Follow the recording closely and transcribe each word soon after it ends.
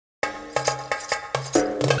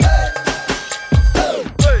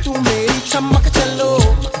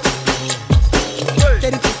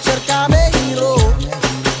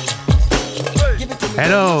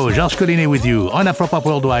Georges Collinet with you on Afropop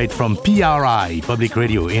Worldwide from PRI, Public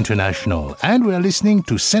Radio International. And we're listening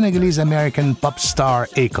to Senegalese-American pop star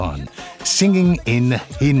Akon, singing in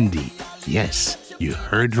Hindi. Yes, you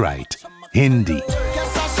heard right, Hindi.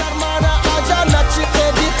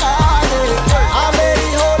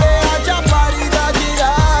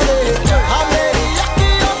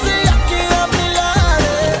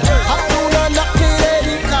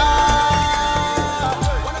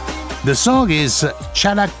 The song is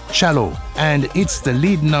Chalak Chalo, and it's the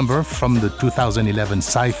lead number from the 2011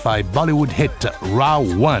 sci-fi Bollywood hit Raw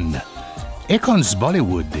 1. Akon's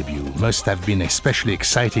Bollywood debut must have been especially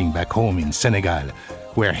exciting back home in Senegal,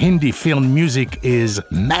 where Hindi film music is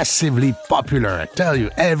massively popular. I tell you,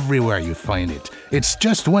 everywhere you find it. It's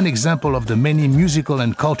just one example of the many musical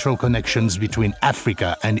and cultural connections between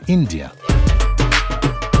Africa and India.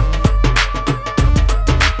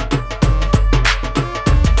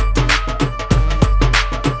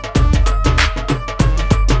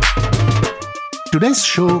 Today's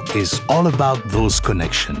show is all about those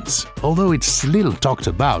connections. Although it's little talked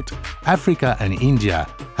about, Africa and India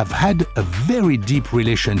have had a very deep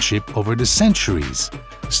relationship over the centuries.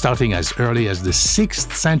 Starting as early as the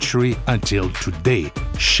 6th century until today,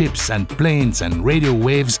 ships and planes and radio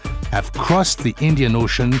waves have crossed the Indian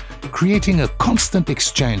Ocean, creating a constant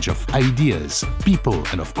exchange of ideas, people,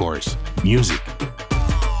 and of course, music.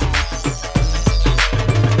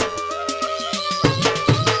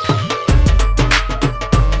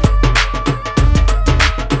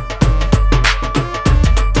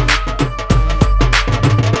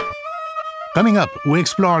 Coming up, we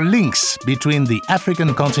explore links between the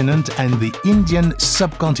African continent and the Indian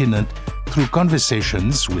subcontinent through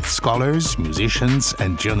conversations with scholars, musicians,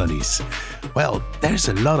 and journalists. Well, there's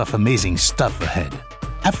a lot of amazing stuff ahead.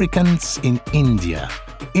 Africans in India,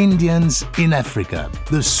 Indians in Africa,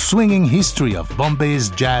 the swinging history of Bombay's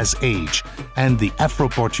jazz age, and the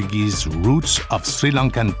Afro-Portuguese roots of Sri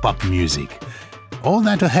Lankan pop music. All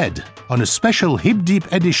that ahead on a special Hip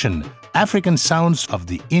Deep edition, African Sounds of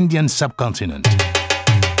the Indian Subcontinent.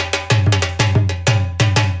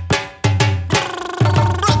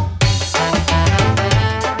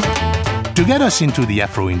 To get us into the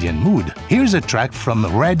Afro-Indian mood, here's a track from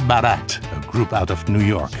Red Baraat, a group out of New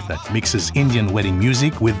York that mixes Indian wedding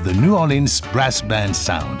music with the New Orleans brass band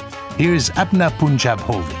sound. Here's Apna Punjab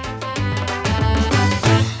Hovi.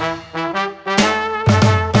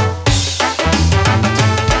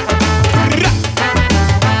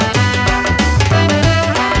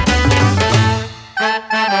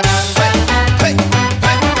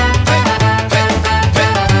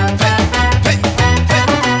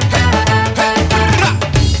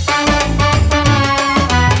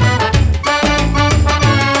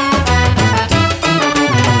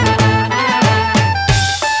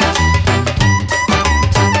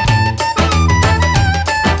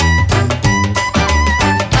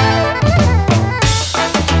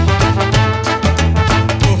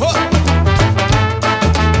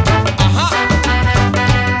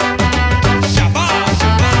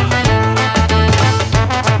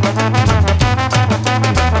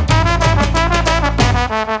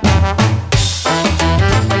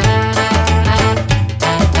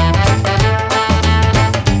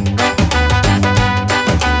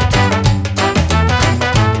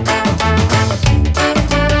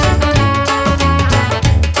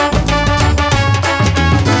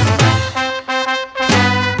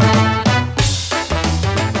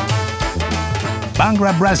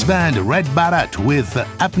 Bhangra Brass Band Red Baraat with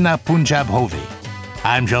Apna Punjab Hovi.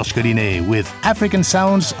 I'm Georges Collinet with African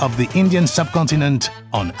Sounds of the Indian Subcontinent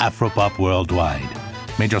on Afropop Worldwide.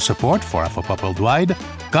 Major support for Afropop Worldwide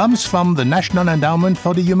comes from the National Endowment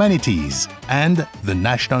for the Humanities and the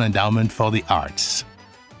National Endowment for the Arts.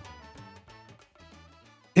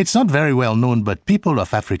 It's not very well known, but people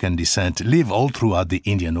of African descent live all throughout the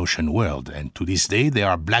Indian Ocean world, and to this day there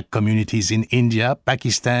are black communities in India,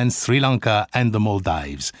 Pakistan, Sri Lanka, and the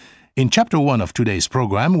Maldives. In Chapter 1 of today's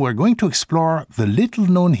program, we're going to explore the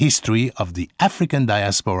little-known history of the African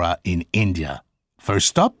diaspora in India. First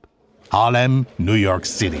stop, Harlem, New York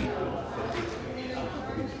City.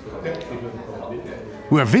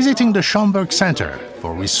 We're visiting the Schomburg Center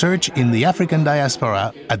for Research in the African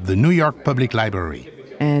Diaspora at the New York Public Library.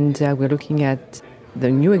 And we're looking at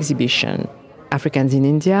the new exhibition, Africans in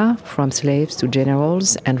India, from slaves to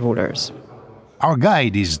generals and rulers. Our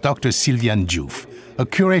guide is Dr. Sylviane Diouf, a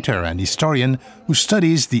curator and historian who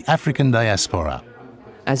studies the African diaspora.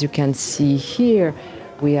 As you can see here,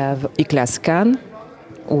 we have Ikhlas Khan,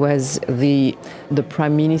 who was the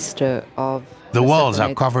Prime Minister of The walls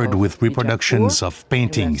are covered with reproductions of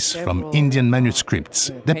paintings from Indian manuscripts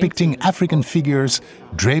depicting African figures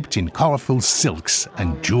draped in colorful silks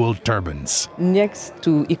and jeweled turbans. Next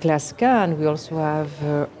to Iklas Khan, we also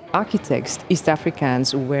have architects, East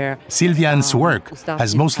Africans, where Sylviane's work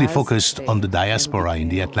has mostly focused on the diaspora in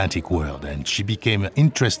the Atlantic world, and she became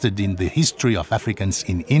interested in the history of Africans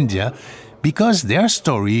in India because their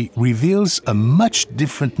story reveals a much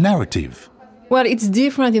different narrative. Well, it's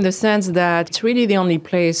different in the sense that it's really the only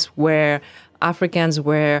place where Africans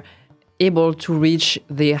were able to reach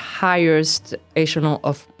the highest echelon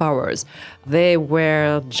of powers. They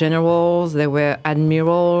were generals, they were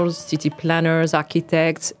admirals, city planners,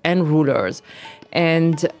 architects, and rulers.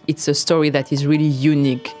 And it's a story that is really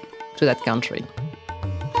unique to that country.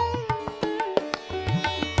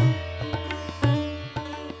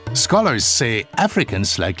 Scholars say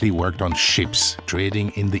Africans likely worked on ships,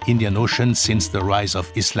 trading in the Indian Ocean since the rise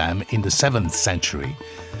of Islam in the 7th century.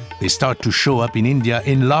 They start to show up in India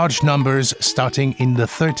in large numbers starting in the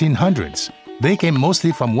 1300s. They came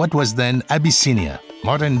mostly from what was then Abyssinia,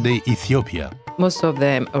 modern-day Ethiopia. Most of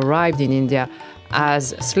them arrived in India as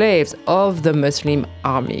slaves of the Muslim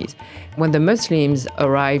armies. When the Muslims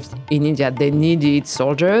arrived in India, they needed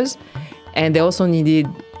soldiers, and they also needed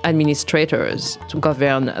administrators to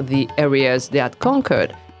govern the areas they had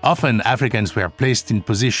conquered. Often, Africans were placed in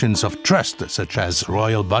positions of trust, such as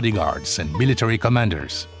royal bodyguards and military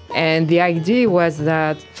commanders. And the idea was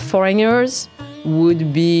that foreigners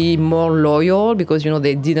would be more loyal because,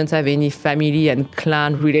 they didn't have any family and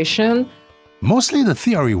clan relation. Mostly the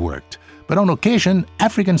theory worked, but on occasion,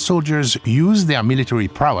 African soldiers used their military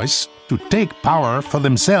prowess to take power for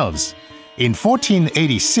themselves. In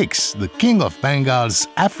 1486, the king of Bengal's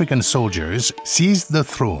African soldiers seized the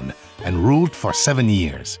throne and ruled for 7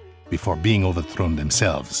 years before being overthrown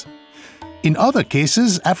themselves. In other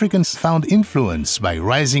cases, Africans found influence by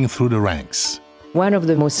rising through the ranks. One of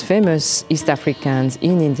the most famous East Africans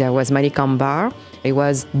in India was Malik Ambar. He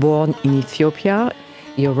was born in Ethiopia.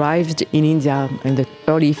 He arrived in India in the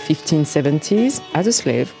early 1570s as a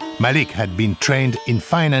slave. Malik had been trained in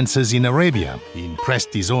finances in Arabia. He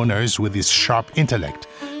impressed his owners with his sharp intellect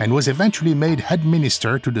and was eventually made head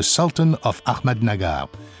minister to the Sultan of Ahmadnagar,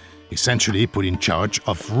 essentially put in charge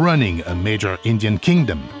of running a major Indian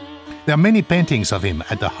kingdom. There are many paintings of him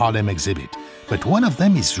at the Harlem exhibit, but one of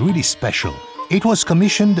them is really special. It was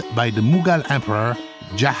commissioned by the Mughal Emperor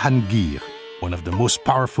Jahangir, one of the most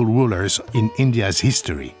powerful rulers in India's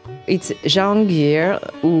history. It's Jahangir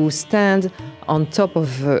who stands on top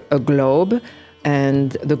of a globe,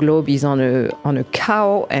 and the globe is on a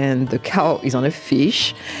cow, and the cow is on a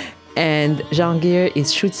fish. And Jahangir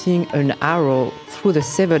is shooting an arrow through the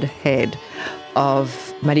severed head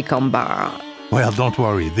of Malik Ambar. Well, don't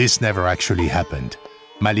worry, this never actually happened.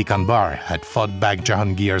 Malik Ambar had fought back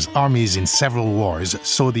Jahangir's armies in several wars,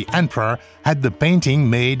 so the emperor had the painting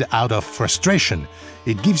made out of frustration.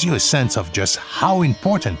 It gives you a sense of just how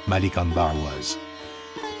important Malik Ambar was.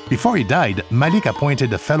 Before he died, Malik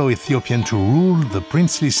appointed a fellow Ethiopian to rule the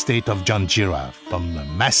princely state of Janjira from a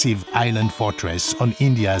massive island fortress on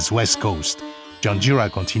India's west coast.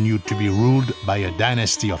 Janjira continued to be ruled by a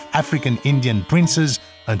dynasty of African Indian princes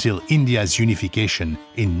until India's unification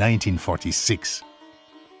in 1946.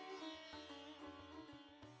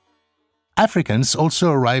 Africans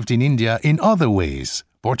also arrived in India in other ways.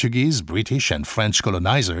 Portuguese, British, and French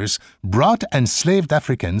colonizers brought enslaved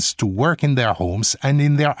Africans to work in their homes and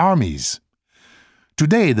in their armies.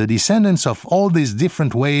 Today, the descendants of all these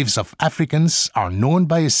different waves of Africans are known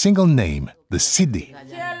by a single name, the Sidi.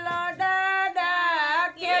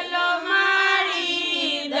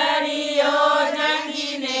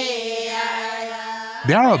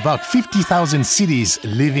 There are about 50,000 cities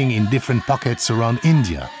living in different pockets around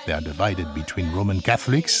India. They are divided between Roman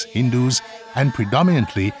Catholics, Hindus, and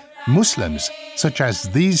predominantly Muslims, such as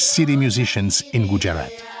these city musicians in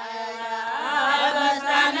Gujarat.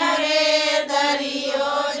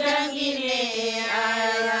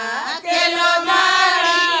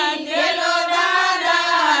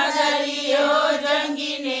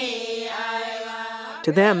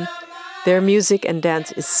 To them, their music and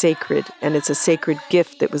dance is sacred, and it's a sacred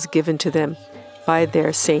gift that was given to them by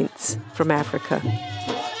their saints from Africa.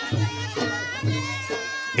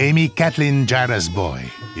 Amy Kathleen Jairus-Boy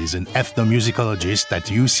is an ethnomusicologist at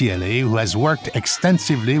UCLA who has worked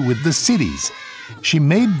extensively with the cities. She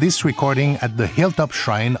made this recording at the hilltop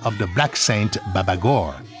shrine of the black saint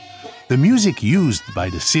Babagor. The music used by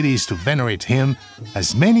the cities to venerate him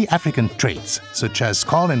has many African traits, such as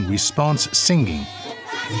call and response singing.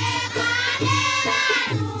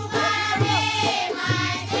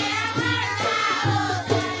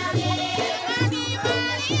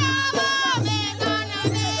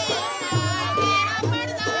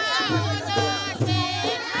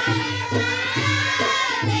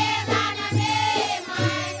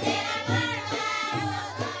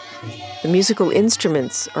 The musical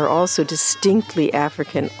instruments are also distinctly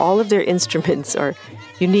African. All of their instruments are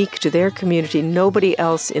unique to their community. Nobody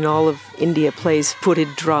else in all of India plays footed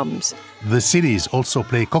drums. The cities also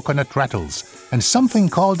play coconut rattles and something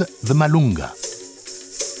called the malunga.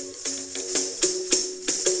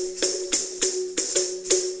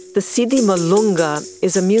 The Sidi Malunga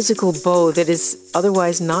is a musical bow that is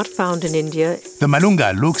otherwise not found in India. The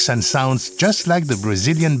malunga looks and sounds just like the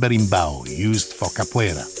Brazilian berimbau used for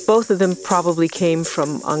capoeira. Both of them probably came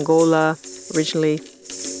from Angola originally.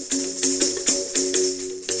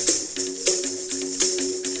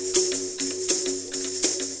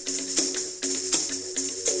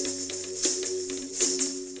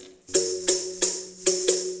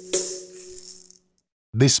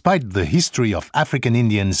 Despite the history of African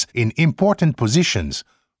Indians in important positions,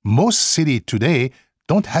 most cities today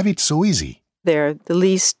don't have it so easy. They're the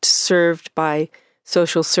least served by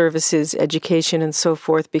social services, education, and so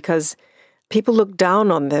forth because people look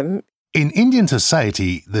down on them. In Indian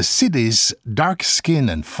society, the cities' dark skin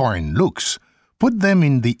and foreign looks put them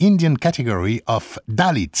in the Indian category of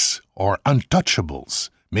Dalits or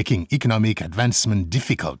untouchables, making economic advancement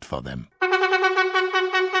difficult for them.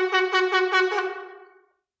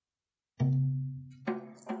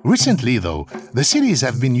 Recently, though, the cities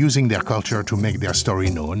have been using their culture to make their story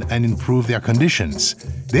known and improve their conditions.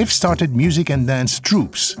 They've started music and dance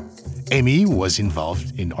troupes. Amy was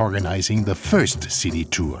involved in organizing the first city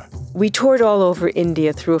tour. We toured all over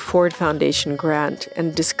India through a Ford Foundation grant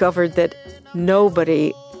and discovered that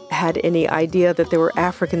nobody had any idea that there were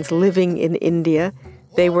Africans living in India.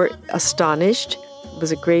 They were astonished. It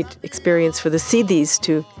was a great experience for the Sidis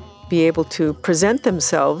to be able to present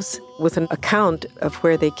themselves with an account of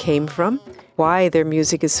where they came from, why their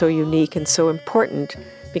music is so unique and so important,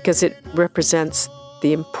 because it represents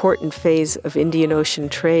the important phase of Indian Ocean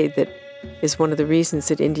trade that is one of the reasons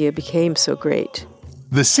that India became so great.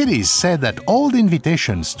 The cities said that all the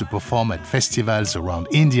invitations to perform at festivals around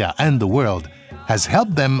India and the world has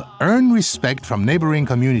helped them earn respect from neighboring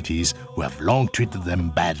communities who have long treated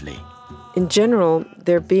them badly. In general,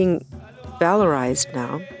 they're being valorized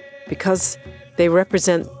now because they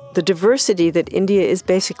represent the diversity that India is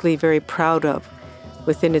basically very proud of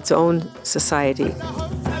within its own society.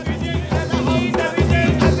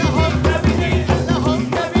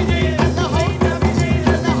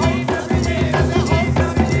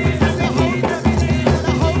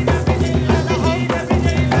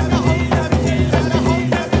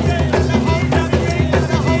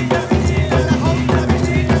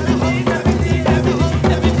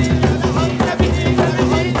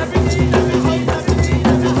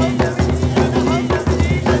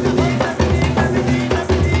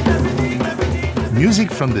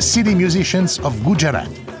 Music from the city musicians of Gujarat.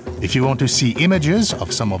 If you want to see images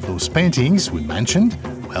of some of those paintings we mentioned,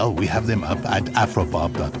 well, we have them up at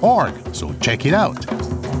afropop.org, so check it out.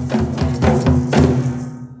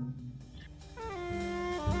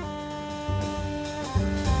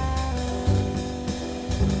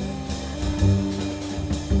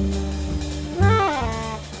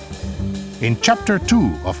 In Chapter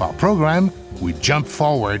 2 of our program, we jump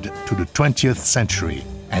forward to the 20th century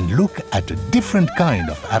and look at a different kind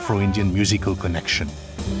of Afro-Indian musical connection.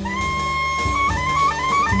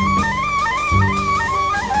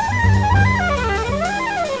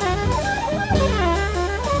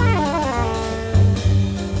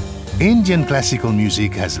 Indian classical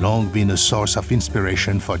music has long been a source of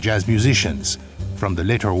inspiration for jazz musicians, from the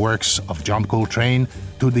later works of John Coltrane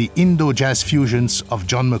to the Indo-jazz fusions of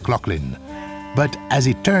John McLaughlin. But as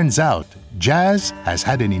it turns out, jazz has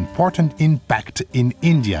had an important impact in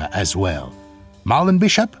India as well. Marlon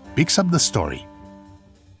Bishop picks up the story.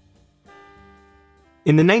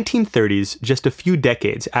 In the 1930s, just a few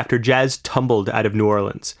decades after jazz tumbled out of New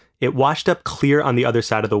Orleans, it washed up clear on the other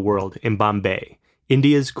side of the world in Bombay,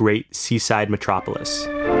 India's great seaside metropolis.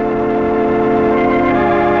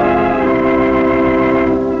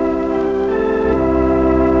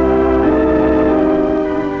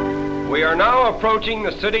 We are now approaching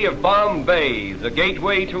the city of Bombay, the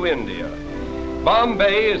gateway to India.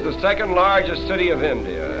 Bombay is the second largest city of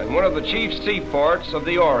India and one of the chief seaports of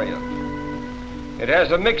the Orient. It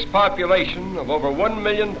has a mixed population of over 1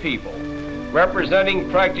 million people, representing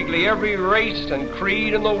practically every race and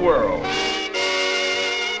creed in the world.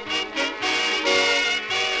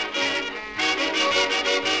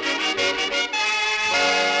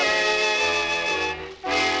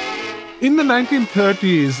 In the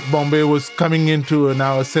 1930s, Bombay was coming into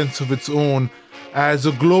now a sense of its own as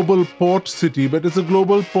a global port city, but as a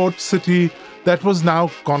global port city that was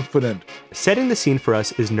now confident. Setting the scene for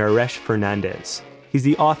us is Naresh Fernandez. He's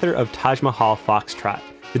the author of Taj Mahal Foxtrot,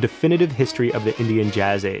 the definitive history of the Indian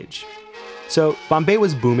jazz age. So, Bombay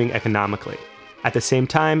was booming economically. At the same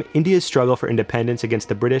time, India's struggle for independence against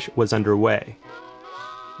the British was underway.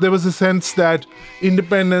 There was a sense that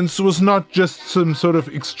independence was not just some sort of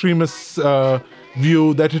extremist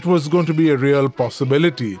view, that it was going to be a real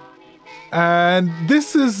possibility. And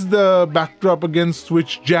this is the backdrop against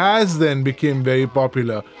which jazz then became very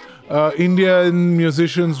popular. Indian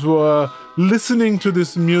musicians were listening to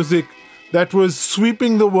this music that was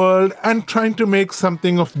sweeping the world and trying to make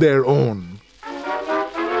something of their own.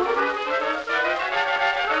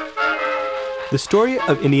 The story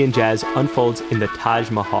of Indian jazz unfolds in the Taj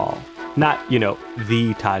Mahal. Not,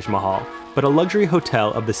 the Taj Mahal, but a luxury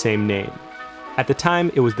hotel of the same name. At the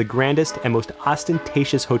time, it was the grandest and most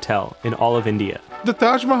ostentatious hotel in all of India. The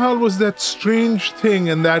Taj Mahal was that strange thing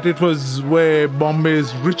in that it was where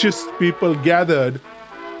Bombay's richest people gathered,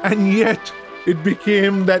 and yet it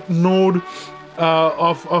became that node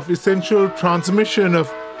of essential transmission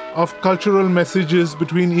of cultural messages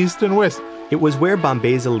between East and West. It was where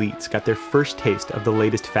Bombay's elites got their first taste of the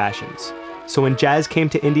latest fashions. So when jazz came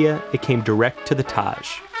to India, it came direct to the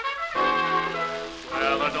Taj.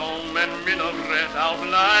 Where the dome and minaret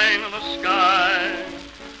outline the sky,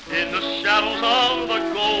 in the shadows of the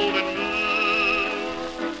golden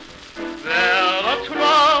moon, there the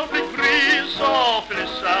tropic breeze softly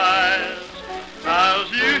sighs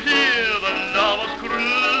as you hear the lovers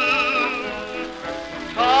croon.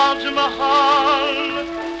 Taj Mahal,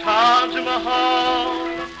 Taj Mahal,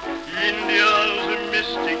 India's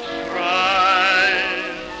mystic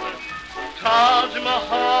shrine. Taj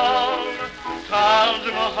Mahal, Taj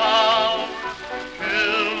Mahal,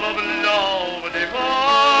 film of love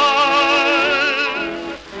divine.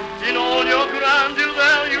 In all your grandeur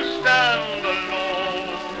there you stand alone,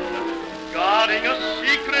 guarding a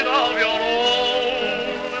secret of your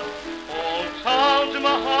own. Oh, Taj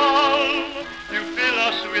Mahal, you fill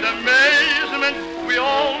us with amazement. We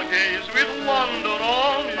all gaze with wonder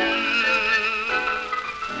on you.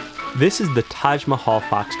 This is the Taj Mahal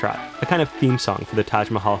Foxtrot, a kind of theme song for the Taj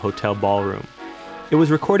Mahal Hotel Ballroom. It was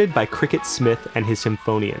recorded by Cricket Smith and his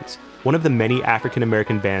Symphonians, one of the many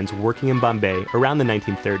African-American bands working in Bombay around the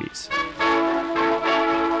 1930s.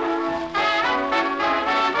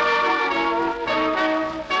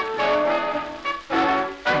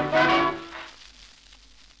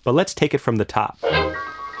 But let's take it from the top.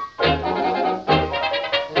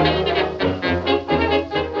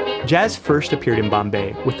 Jazz first appeared in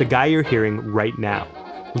Bombay with the guy you're hearing right now,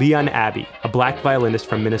 Leon Abbey, a black violinist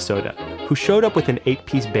from Minnesota, who showed up with an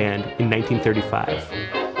 8-piece band in 1935.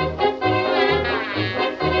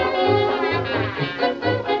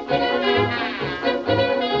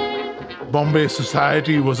 Bombay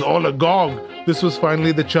society was all agog. This was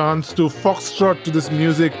finally the chance to foxtrot to this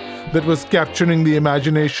music that was capturing the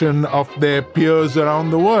imagination of their peers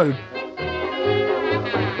around the world.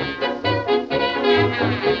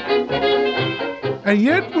 And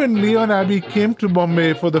yet, when Leon Abbey came to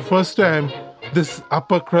Bombay for the first time, this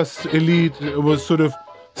upper crust elite was sort of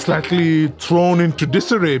slightly thrown into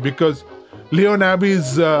disarray because Leon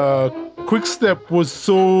Abbey's quick step was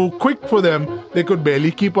so quick for them, they could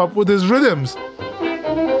barely keep up with his rhythms.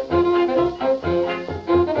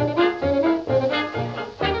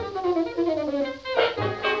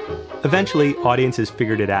 Eventually, audiences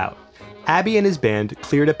figured it out. Abbey and his band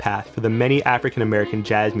cleared a path for the many African-American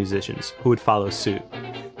jazz musicians who would follow suit.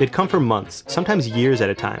 They'd come for months, sometimes years at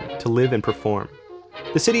a time, to live and perform.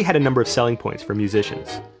 The city had a number of selling points for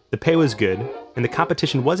musicians. The pay was good, and the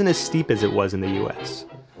competition wasn't as steep as it was in the US.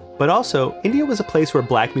 But also, India was a place where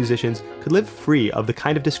black musicians could live free of the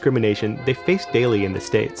kind of discrimination they faced daily in the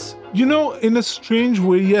States. In a strange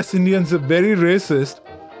way, yes, Indians are very racist,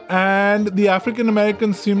 and the African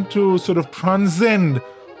Americans seem to sort of transcend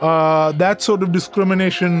that sort of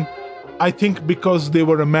discrimination, I think, because they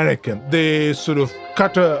were American. They sort of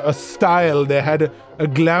cut a style, they had a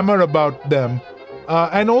glamour about them.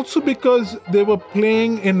 And also because they were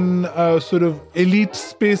playing in sort of elite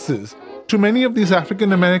spaces. To many of these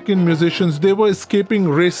African American musicians, they were escaping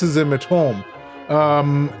racism at home.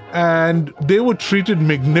 And they were treated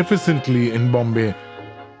magnificently in Bombay.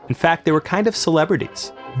 In fact, they were kind of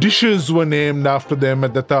celebrities. Dishes were named after them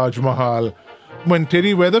at the Taj Mahal. When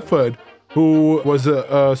Terry Weatherford, who was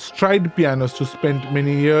a stride pianist who spent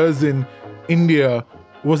many years in India,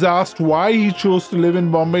 was asked why he chose to live in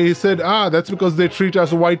Bombay, he said, that's because they treat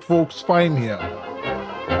us white folks fine here.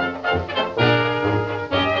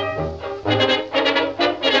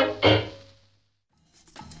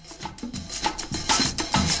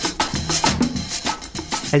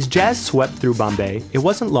 As jazz swept through Bombay, it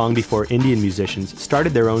wasn't long before Indian musicians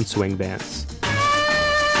started their own swing bands.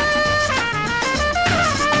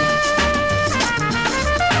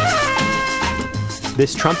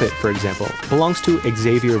 This trumpet, for example, belongs to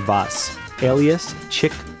Xavier Voss, alias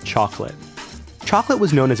Chick Chocolate. Chocolate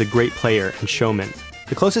was known as a great player and showman,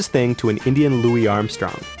 the closest thing to an Indian Louis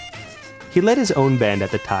Armstrong. He led his own band at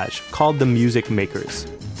the Taj, called the Music Makers.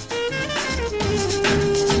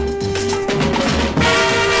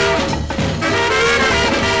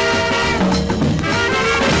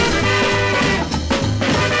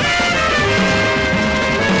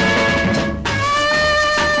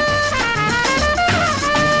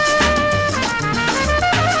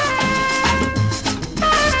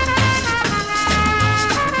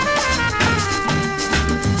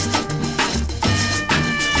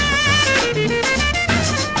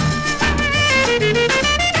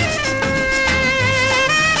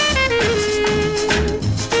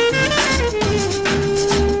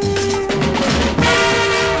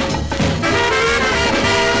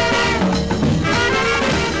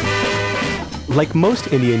 Like most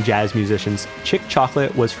Indian jazz musicians, Chick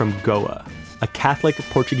Chocolate was from Goa, a Catholic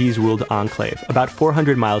Portuguese-ruled enclave about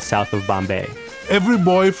 400 miles south of Bombay. Every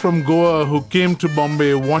boy from Goa who came to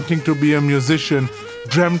Bombay wanting to be a musician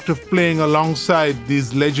dreamt of playing alongside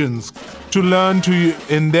these legends, to learn to,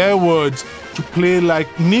 in their words, to play like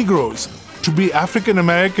Negroes. To be African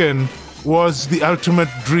American was the ultimate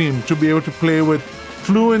dream, to be able to play with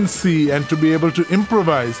fluency and to be able to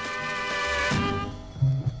improvise.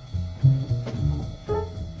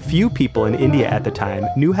 Few people in India at the time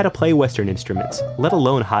knew how to play Western instruments, let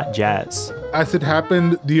alone hot jazz. As it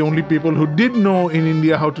happened, the only people who did know in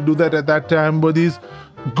India how to do that at that time were these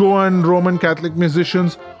Goan Roman Catholic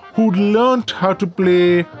musicians who'd learnt how to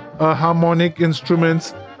play harmonic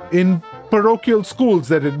instruments in parochial schools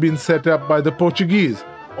that had been set up by the Portuguese,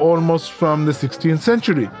 almost from the 16th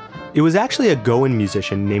century. It was actually a Goan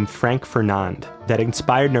musician named Frank Fernand that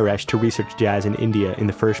inspired Naresh to research jazz in India in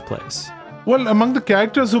the first place. Well, among the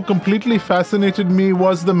characters who completely fascinated me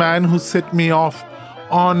was the man who set me off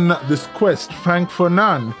on this quest, Frank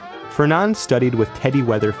Fernand. Fernand studied with Teddy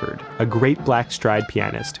Weatherford, a great black stride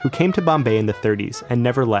pianist who came to Bombay in the 30s and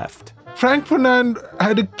never left. Frank Fernand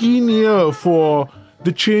had a keen ear for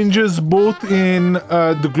the changes both in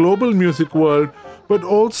the global music world, but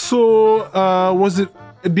also was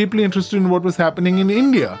deeply interested in what was happening in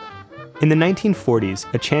India. In the 1940s,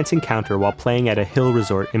 a chance encounter while playing at a hill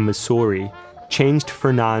resort in Missouri changed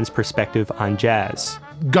Fernand's perspective on jazz.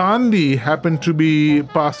 Gandhi happened to be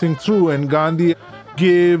passing through, and Gandhi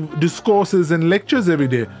gave discourses and lectures every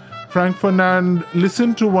day. Frank Fernand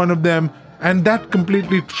listened to one of them, and that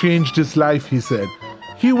completely changed his life, he said.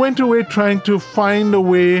 He went away trying to find a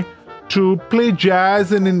way to play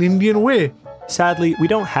jazz in an Indian way. Sadly, we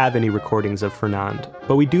don't have any recordings of Fernand,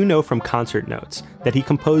 but we do know from concert notes that he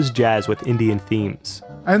composed jazz with Indian themes.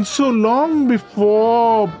 And so long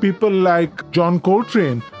before people like John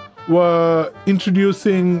Coltrane were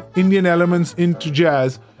introducing Indian elements into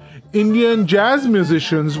jazz, Indian jazz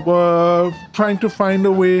musicians were trying to find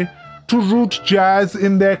a way to root jazz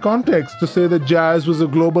in their context, to say that jazz was a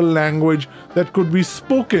global language that could be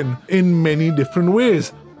spoken in many different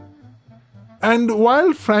ways. And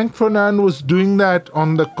while Frank Fernand was doing that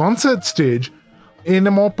on the concert stage, in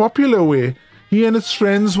a more popular way, he and his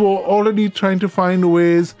friends were already trying to find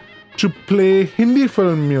ways to play Hindi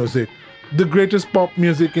film music, the greatest pop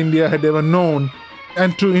music India had ever known,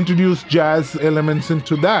 and to introduce jazz elements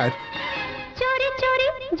into that.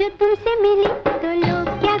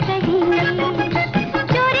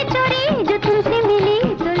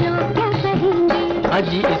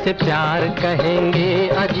 अजी इसे प्यार कहेंगे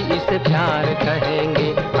अजी इसे प्यार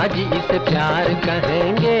कहेंगे अजी इसे प्यार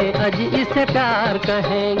कहेंगे अजी इसे प्यार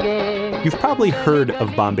कहेंगे. You've probably heard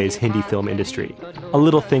of Bombay's Hindi film industry, a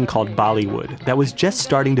little thing called Bollywood that was just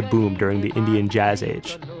starting to boom during the Indian jazz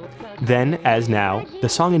age. Then, as now, the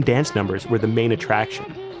song and dance numbers were the main attraction.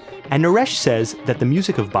 And Naresh says that the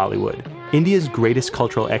music of Bollywood, India's greatest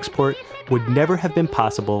cultural export, would never have been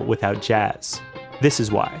possible without jazz. This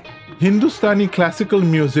is why. Hindustani classical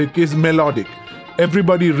music is melodic.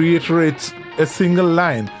 Everybody reiterates a single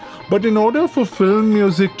line. But in order for film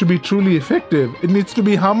music to be truly effective, it needs to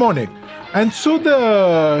be harmonic. And so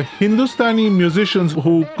the Hindustani musicians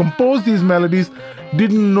who composed these melodies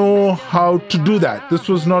didn't know how to do that. This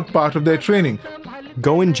was not part of their training.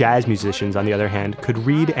 Goan jazz musicians, on the other hand, could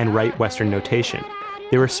read and write Western notation.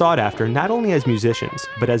 They were sought after not only as musicians,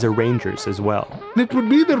 but as arrangers as well. It would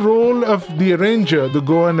be the role of the arranger, the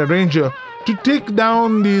Goan arranger, to take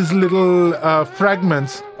down these little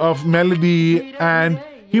fragments of melody, and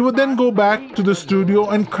he would then go back to the studio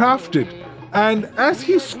and craft it. And as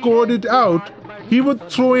he scored it out, he would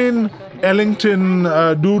throw in Ellington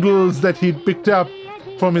doodles that he'd picked up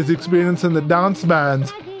from his experience in the dance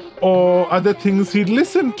bands. or other things he'd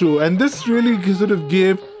listened to. And this really sort of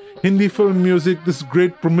gave Hindi film music this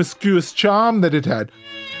great promiscuous charm that it had.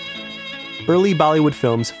 Early Bollywood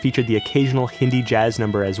films featured the occasional Hindi jazz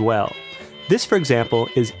number as well. This, for example,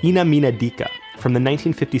 is Ina Meena Dika from the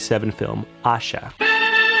 1957 film Asha.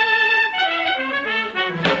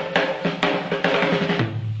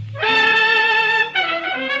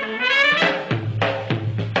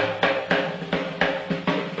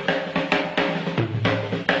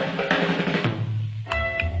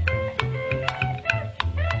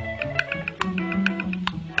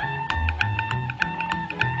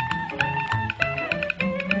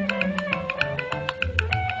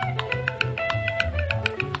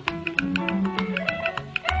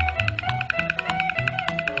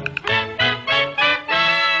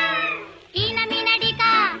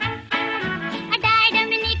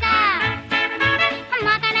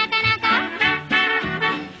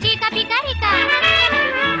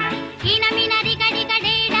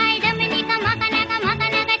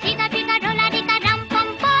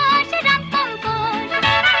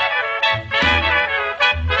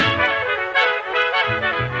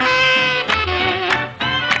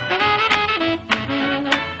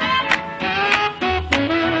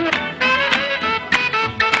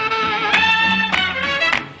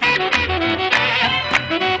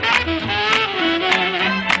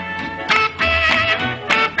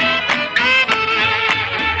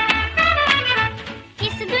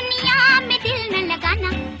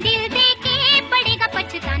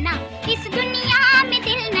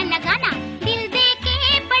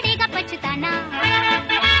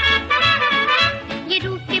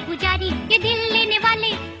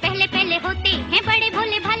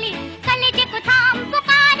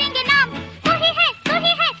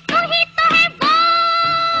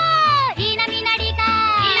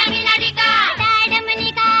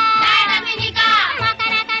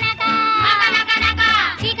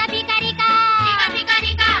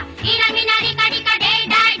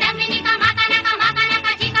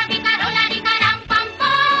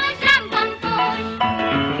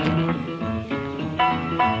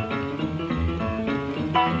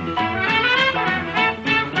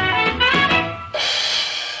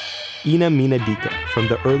 Ina Meena Dika from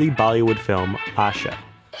the early Bollywood film Asha.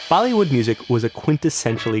 Bollywood music was a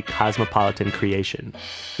quintessentially cosmopolitan creation.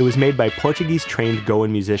 It was made by Portuguese-trained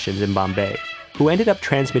Goan musicians in Bombay, who ended up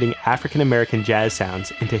transmitting African-American jazz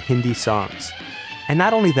sounds into Hindi songs. And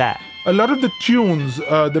not only that, a lot of the tunes,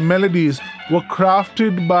 the melodies, were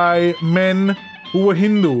crafted by men who were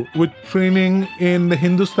Hindu with training in the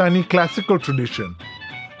Hindustani classical tradition.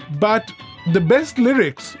 But the best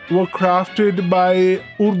lyrics were crafted by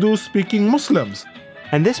Urdu-speaking Muslims.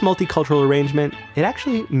 And this multicultural arrangement, it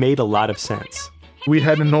actually made a lot of sense. We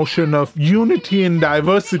had a notion of unity in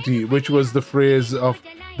diversity, which was the phrase of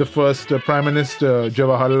the first Prime Minister,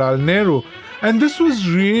 Jawaharlal Nehru. And this was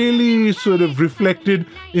really sort of reflected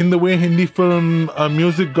in the way Hindi film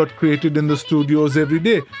music got created in the studios every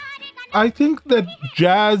day. I think that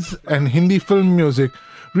jazz and Hindi film music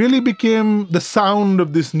really became the sound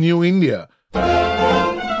of this new India.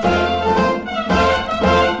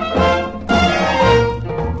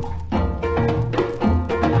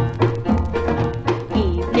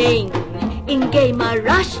 Evening in gay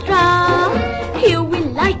Maharashtra, here we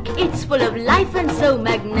like it's full of life and so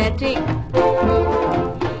magnetic.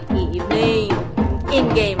 Evening in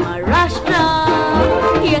gay Maharashtra,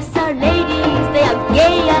 yes our ladies, they are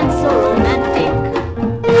gay and so romantic.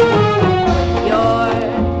 You're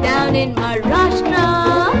down in Maharashtra,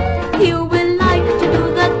 you will like to do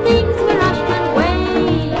the things Maharashtrian way.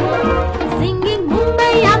 Singing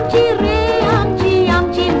Mumbai Amchi Re, Amchi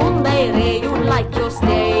Amchi Mumbai Re, you like your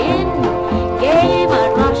stay in gay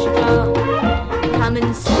Maharashtra. Come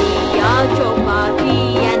and see our chopati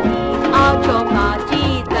and eat our chopati,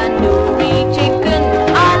 tandoori chicken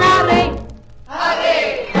a la re.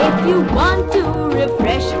 If you want to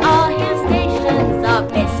refresh our hill stations, our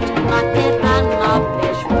best Matheran,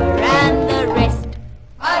 Mahabaleshwar and the rest.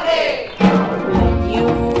 When you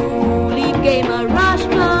leave gay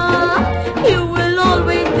Maharashtra, you will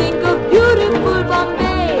always think of beautiful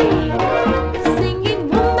Bombay. Singing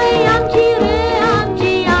Mumbai Amchi Re,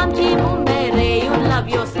 Amchi Amchi Mumbai Re, you love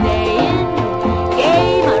your stay in gay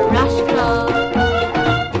Maharashtra.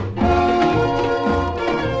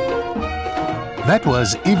 That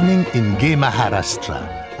was Evening in Gay Maharashtra,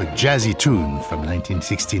 a jazzy tune from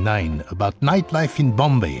 1969 about nightlife in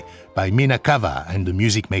Bombay by Meena Kava and the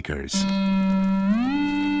Music Makers.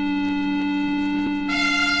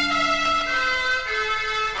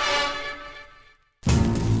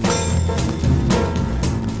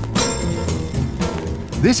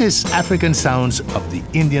 This is African Sounds of the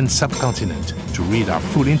Indian Subcontinent. To read our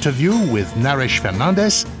full interview with Naresh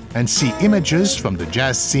Fernandez and see images from the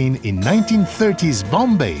jazz scene in 1930s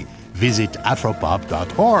Bombay, visit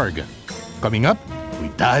afropop.org. Coming up, we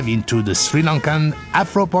dive into the Sri Lankan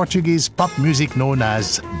Afro-Portuguese pop music known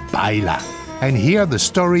as Baila and hear the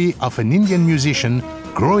story of an Indian musician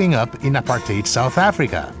growing up in apartheid South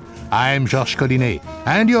Africa. I'm Georges Collinet,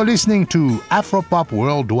 and you're listening to Afropop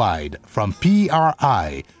Worldwide from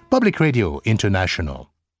PRI, Public Radio International.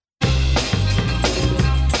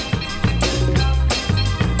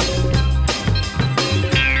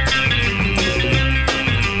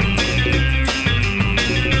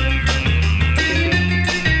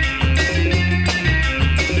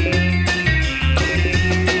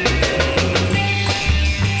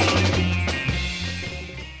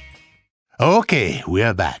 Okay,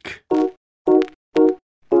 we're back.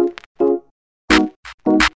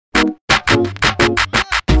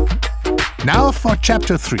 Now for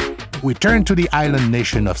Chapter 3. We turn to the island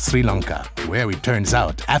nation of Sri Lanka, where it turns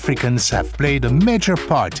out Africans have played a major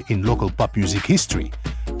part in local pop music history.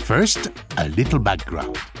 First, a little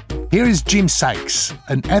background. Here is Jim Sykes,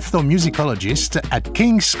 an ethnomusicologist at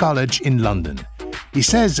King's College in London. He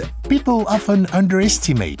says people often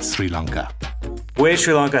underestimate Sri Lanka. The way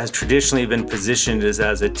Sri Lanka has traditionally been positioned is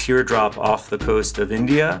as a teardrop off the coast of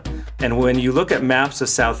India. And when you look at maps of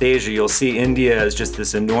South Asia, you'll see India as just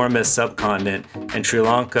this enormous subcontinent, and Sri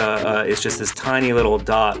Lanka is just this tiny little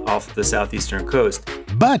dot off the southeastern coast.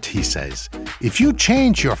 But, he says, if you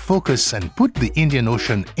change your focus and put the Indian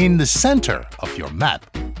Ocean in the center of your map,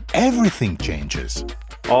 everything changes.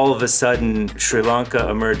 All of a sudden, Sri Lanka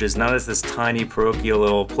emerges not as this tiny parochial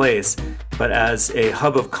little place, but as a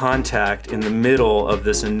hub of contact in the middle of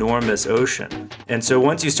this enormous ocean. And so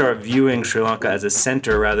once you start viewing Sri Lanka as a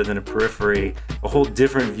center rather than a periphery, a whole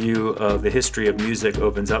different view of the history of music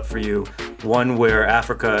opens up for you, one where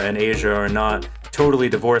Africa and Asia are not totally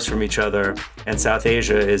divorced from each other, and South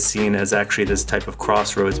Asia is seen as actually this type of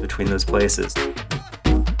crossroads between those places.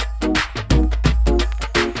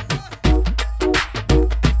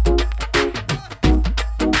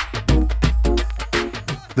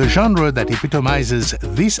 The genre that epitomizes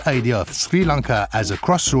this idea of Sri Lanka as a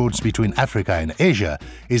crossroads between Africa and Asia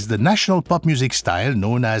is the national pop music style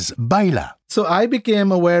known as Baila. So I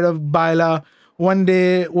became aware of Baila one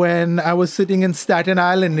day when I was sitting in Staten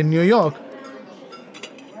Island in New York.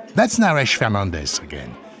 That's Naresh Fernandez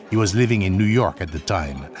again. He was living in New York at the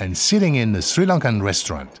time and sitting in a Sri Lankan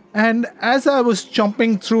restaurant. And as I was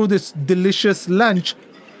chomping through this delicious lunch,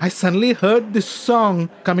 I suddenly heard this song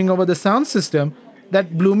coming over the sound system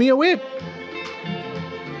that blew me away.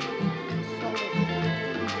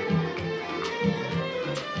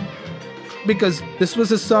 Because this was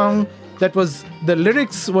a song that was, the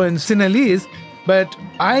lyrics were in Sinhalese, but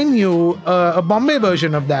I knew a Bombay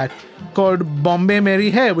version of that called Bombay Meri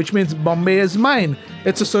Hai, which means Bombay is mine.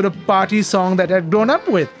 It's a sort of party song that I'd grown up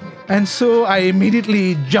with. And so I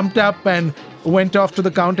immediately jumped up and went off to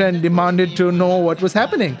the counter and demanded to know what was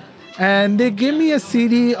happening. And they gave me a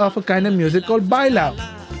CD of a kind of music called Baila.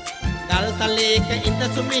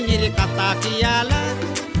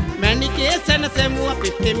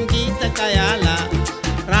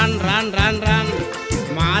 Run, run, run, run,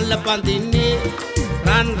 Mala Pandini,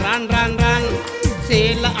 run, run, run, run,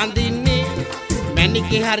 Sela Andini,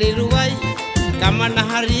 Maniki Hariruai, Kamana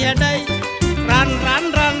Hariadai, run,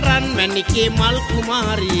 run, run, run, Maniki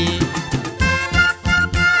Malkumari.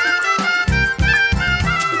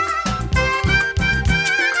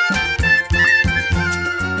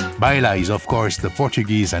 Baila is, of course, the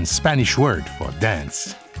Portuguese and Spanish word for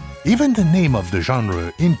dance. Even the name of the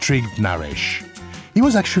genre intrigued Naresh. He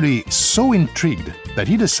was actually so intrigued that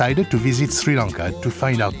he decided to visit Sri Lanka to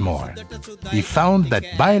find out more. He found that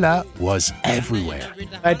Baila was everywhere.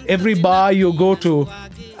 At every bar you go to,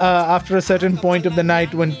 after a certain point of the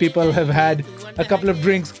night when people have had a couple of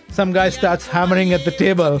drinks, some guy starts hammering at the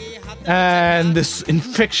table and this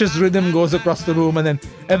infectious rhythm goes across the room and then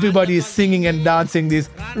everybody is singing and dancing these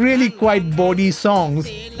really quite bawdy songs.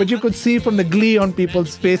 But you could see from the glee on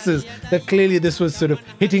people's faces that clearly this was sort of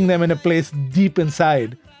hitting them in a place deep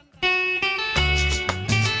inside.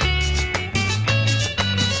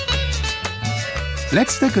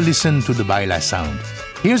 Let's take a listen to the Baila sound.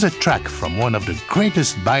 Here's a track from one of the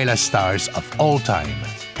greatest Baila stars of all time,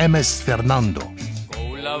 MS Fernando.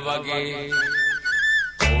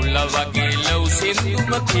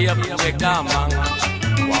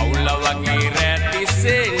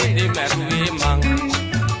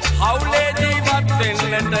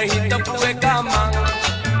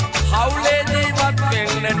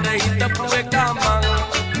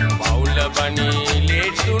 Bani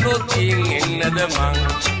late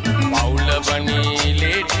වනී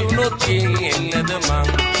ලේටුනොත් එන්නද මං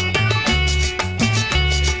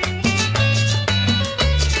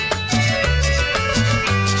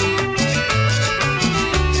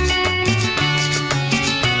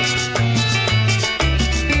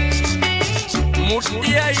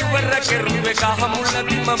මුට්ටිය ඉවර කෙරුවේ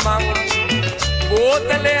කහමුලදිම මං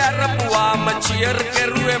බෝතලේ අරපුවාම cheer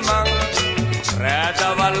කෙරුවේ මං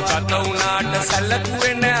රෑදවල් ගත වුණාට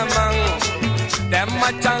සැලකුවේ නෑ මං දැන්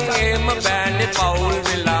මචං එහෙම බෑනේ පවුල්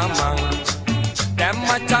වෙලා මං දැන්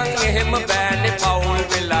මචං එහෙම බෑනේ පවුල්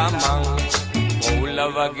වෙලා මං පවුල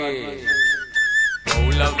වගේ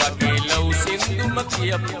ලව් සින්දුම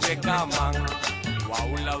කියපු එකා මං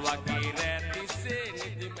වවුල වගේ රෑ තිස්සේ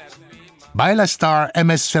නිදි මැරුවේ Baila star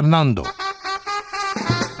MS Fernando.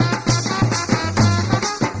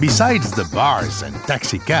 Besides the bars and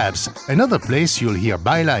taxi cabs, another place you'll hear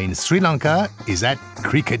Baila in Sri Lanka is at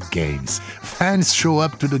cricket games. Fans show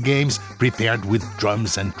up to the games prepared with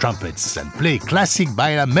drums and trumpets and play classic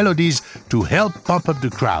Baila melodies to help pump up the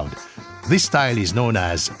crowd. This style is known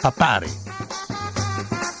as papare.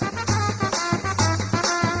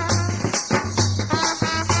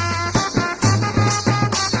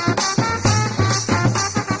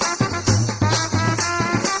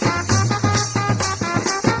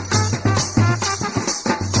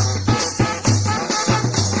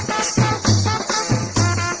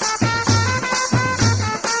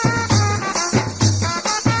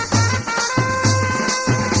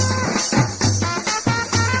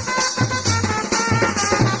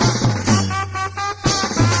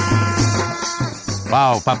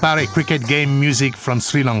 Wow, papare cricket game music from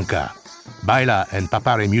Sri Lanka. Baila and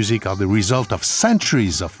papare music are the result of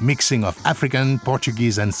centuries of mixing of African,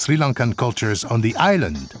 Portuguese and Sri Lankan cultures on the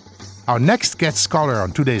island. Our next guest scholar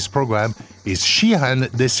on today's program is Shihan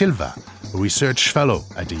De Silva, a research fellow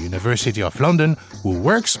at the University of London who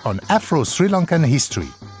works on Afro-Sri Lankan history.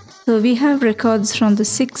 So we have records from the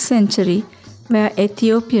 6th century where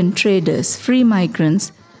Ethiopian traders, free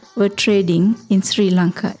migrants, were trading in Sri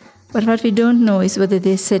Lanka. But what we don't know is whether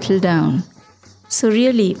they settled down. So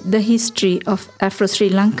really, the history of Afro-Sri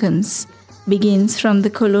Lankans begins from the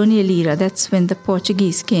colonial era. That's when the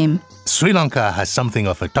Portuguese came. Sri Lanka has something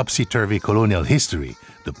of a topsy-turvy colonial history.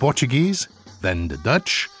 The Portuguese, then the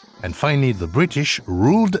Dutch, and finally the British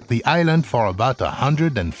ruled the island for about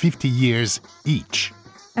 150 years each.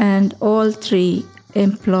 And all three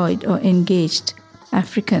employed or engaged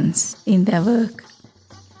Africans in their work.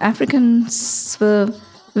 Africans were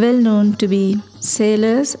well known to be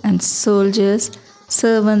sailors and soldiers,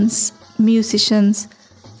 servants, musicians,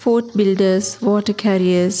 fort builders, water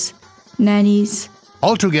carriers, nannies.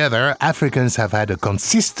 Altogether, Africans have had a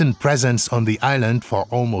consistent presence on the island for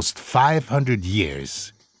almost 500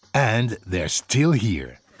 years. And they're still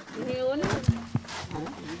here.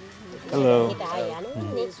 Hello.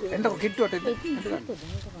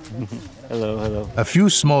 Hello. A few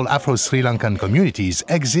small Afro-Sri Lankan communities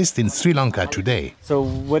exist in Sri Lanka today. So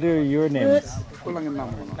what are your names?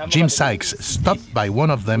 Jim Sykes stopped by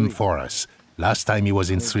one of them for us. Last time he was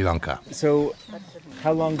in Sri Lanka. So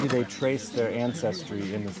how long do they trace their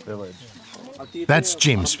ancestry in this village? That's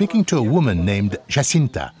Jim speaking to a woman named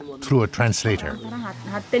Jacinta through a translator.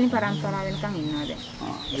 This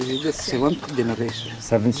is the 7th generation.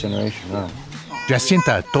 7th generation, wow.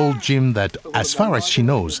 Jacinta told Jim that, as far as she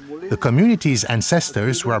knows, the community's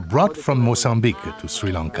ancestors were brought from Mozambique to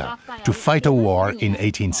Sri Lanka to fight a war in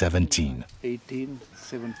 1817.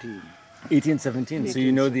 1817. 1817, so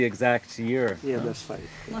you know the exact year. Yeah, that's right.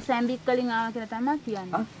 Mozambique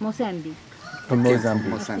Mozambique. From Mozambique.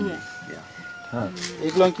 Mozambique. Yeah.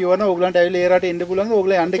 ඒගොල්ලන් කියවන ඕගලන්ට ඇවිල්ලා ඒ රට එන්න පුළුවන්ද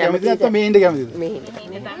ඕගලන් යන්න කැමතිද නැත්නම් මේ ඉන්න කැමතිද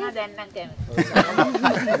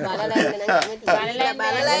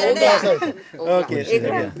Okay.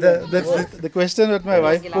 The question that my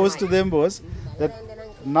wife posed to them was that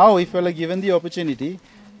now if you are given the opportunity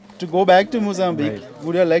to go back to Mozambique,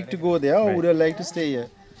 would you like to go there or would you like to stay here?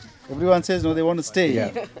 Everyone says no, they want to stay.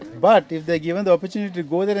 But if they're given the opportunity to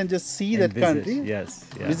go there and just see that country,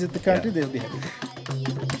 visit the country, they'll be happy.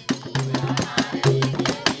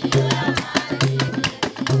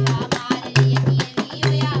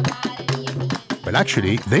 Well,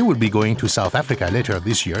 actually, they will be going to South Africa later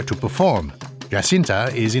this year to perform.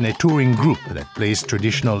 Jacinta is in a touring group that plays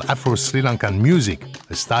traditional Afro-Sri Lankan music,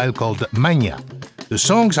 a style called manya. The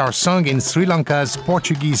songs are sung in Sri Lanka's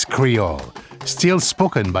Portuguese Creole, still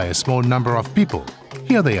spoken by a small number of people.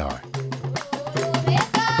 Here they are.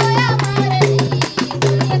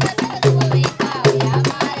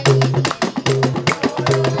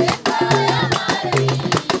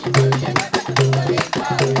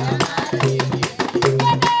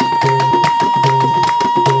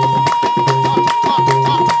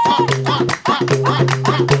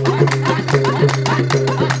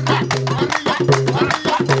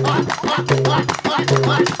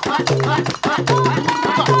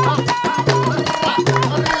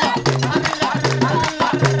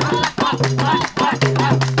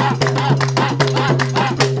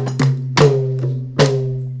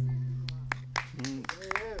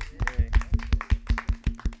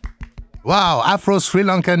 Wow, Afro-Sri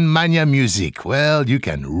Lankan Mania music. Well, you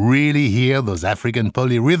can really hear those African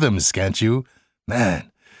polyrhythms, can't you?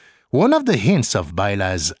 Man, one of the hints of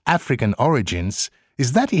Baila's African origins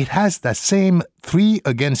is that it has that same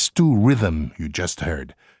 3-against-2 rhythm you just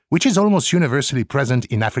heard, which is almost universally present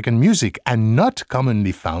in African music and not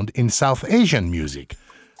commonly found in South Asian music.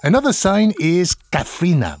 Another sign is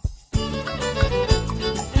Kafrina.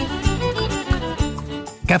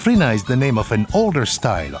 Kafrina is the name of an older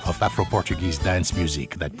style of Afro-Portuguese dance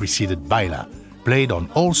music that preceded Baila, played on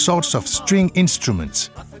all sorts of string instruments.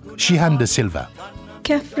 Shihan de Silva.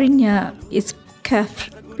 Kafrina is kaf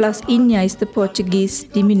plus inya is the Portuguese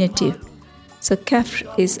diminutive. So kaf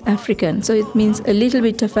is African, so it means a little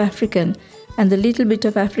bit of African, and the little bit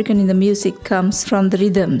of African in the music comes from the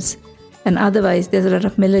rhythms, and otherwise there's a lot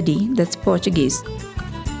of melody that's Portuguese.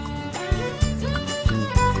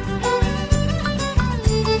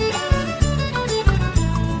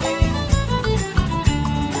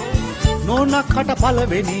 නොනකට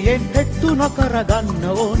පළවෙනියෙන් හෙට්ටු නොකරගන්න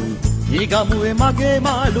ඕන ඊගමුවේ මගේ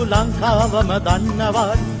මාළු ලංකාවම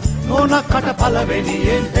දන්නවත් නොනකට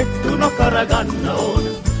පළවෙනියෙන් හෙට්ටු නොකරගන්න ඕන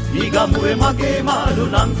ඊගමුවේ මගේ මාළු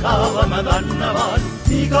ලංකාවම දන්නවත්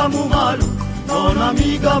ඊගමු මාළු නොන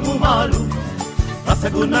මීගමු මාළු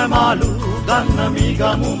රසගුණ මාළු ගන්න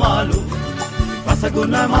මීගමු මාළු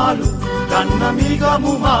රසගුණ මාළු ගන්න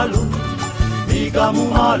මීගමු මාළු මීගමු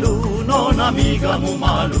මාළු නොන මීගමු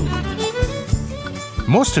මාළු.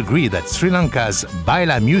 Most agree that Sri Lanka's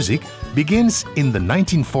Baila music begins in the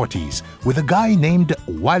 1940s with a guy named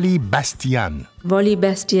Wally Bastian. Wally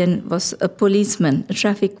Bastian was a policeman, a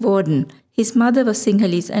traffic warden. His mother was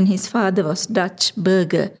Sinhalese and his father was Dutch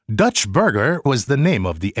burgher. Dutch burgher was the name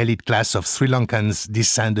of the elite class of Sri Lankans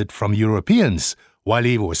descended from Europeans.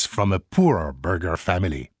 Wally was from a poorer burgher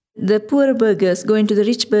family. The poorer burghers go into the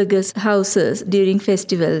rich burghers' houses during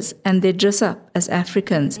festivals and they dress up as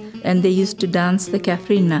Africans and they used to dance the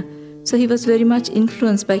Kafrina. So he was very much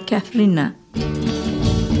influenced by Kafrina.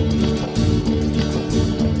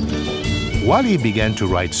 Wally began to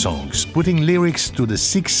write songs, putting lyrics to the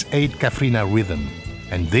 6/8 Kafrina rhythm,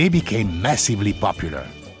 and they became massively popular.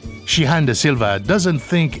 Shihan de Silva doesn't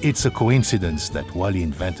think it's a coincidence that Wally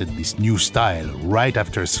invented this new style right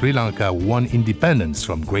after Sri Lanka won independence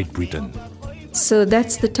from Great Britain. So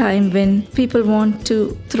that's the time when people want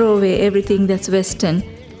to throw away everything that's Western,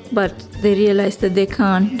 but they realize that they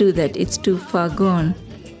can't do that, it's too far gone.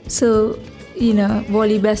 So,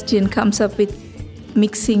 Wally Bastian comes up with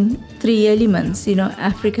mixing 3 elements,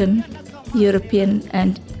 African, European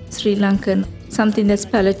and Sri Lankan, something that's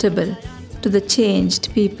palatable to the changed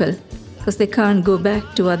people, because they can't go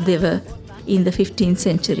back to what they were in the 15th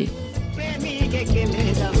century.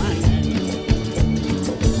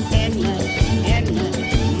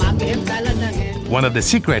 One of the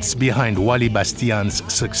secrets behind Wally Bastian's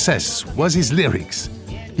success was his lyrics.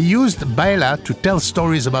 He used Baila to tell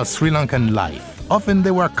stories about Sri Lankan life. Often they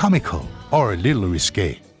were comical or a little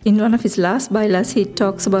risque. In one of his last Bailas, he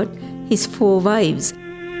talks about his 4 wives.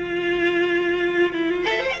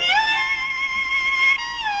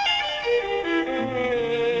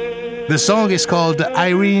 The song is called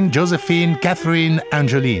Irene, Josephine, Catherine,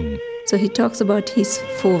 Angeline. So he talks about his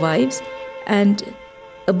 4 wives, and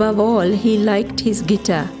above all, he liked his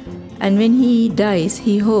guitar. And when he dies,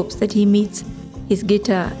 he hopes that he meets his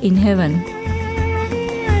guitar in heaven.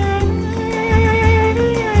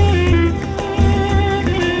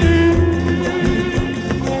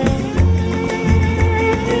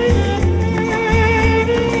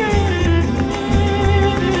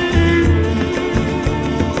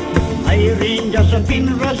 Josephine,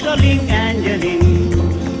 Rosalind, Angeline,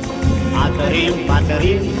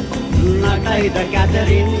 Catherine, Nataida,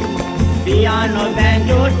 Catherine, piano,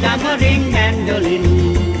 banjo, tambourine, mandolin,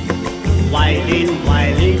 violin,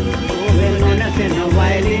 well known as a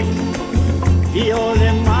violin,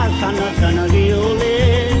 violin, sana,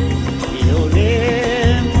 violin,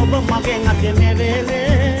 moba magenga temevele,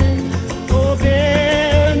 obe,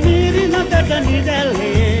 mirina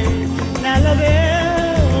tatanidele, nalave.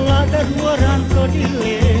 Waran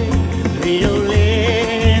kodile riole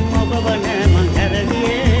mobavane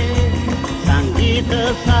mangaravie sangeeta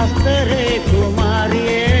sastre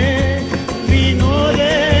kumariye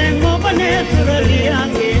vinole mobane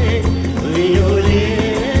suraliyange viole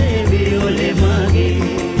mage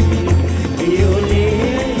viole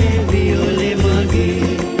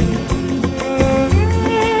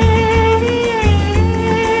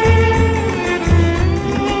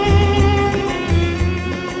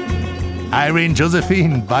Foreign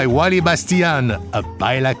Josephine by Wally Bastian, a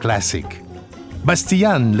Baila classic.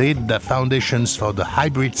 Bastian laid the foundations for the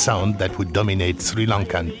hybrid sound that would dominate Sri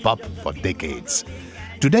Lankan pop for decades.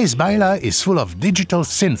 Today's Baila is full of digital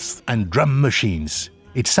synths and drum machines.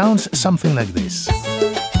 It sounds something like this.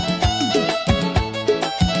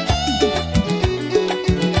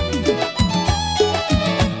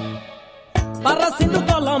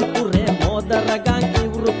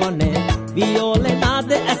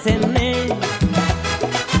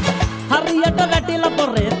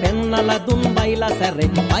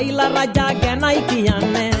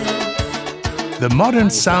 The modern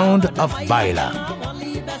sound of Baila.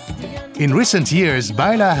 In recent years,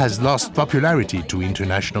 Baila has lost popularity to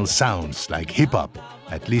international sounds like hip-hop.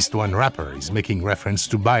 At least one rapper is making reference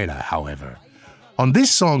to Baila, however. On this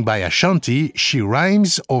song by Ashanti, she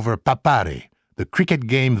rhymes over papare, the cricket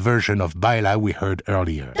game version of Baila we heard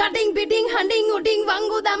earlier. Cutting, bidding, hunting, uding,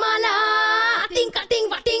 wangu damala. Cutting,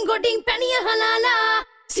 watting, godding, penny halala.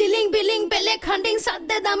 Sealing, billing, belek, hunting,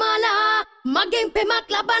 sadde damala. Mugging, pemak,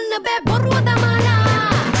 laban, be, boru damala.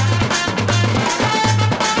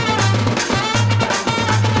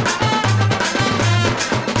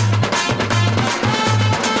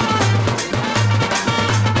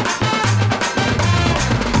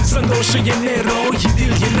 சந்தோஷம் எந்நேரம்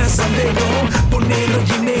இதில் என்ன சந்தேகம் பொன்னேரம்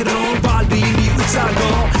இந்நேரம் வாழ்விலி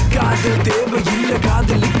உற்சாகம் காதல் தேவை இல்ல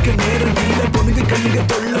காதலிக்க நேரம் இல்ல பொண்ணுங்க கண்ணுங்க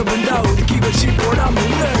தொல்ல வந்தா ஒதுக்கி வச்சு போடாம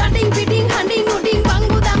Cutting, bidding, hunting, uding,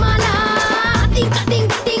 wangu damala. Cutting,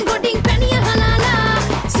 cutting, godding, penny halala.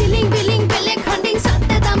 Sealing, billing, belek, hunting,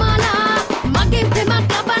 sadde damala. Mugging, pemak,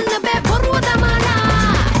 laban, be, boru damala.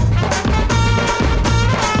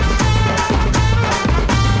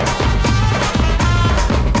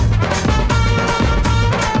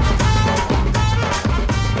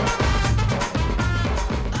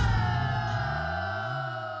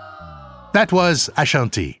 That was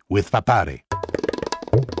Ashanti with Papare.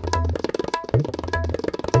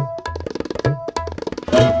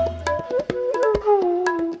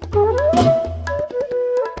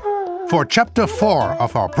 For Chapter 4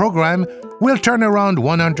 of our program, we'll turn around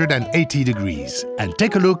 180 degrees and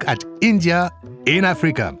take a look at India in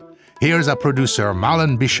Africa. Here's our producer,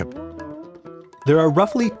 Marlon Bishop. There are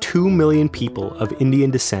roughly 2 million people of Indian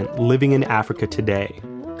descent living in Africa today.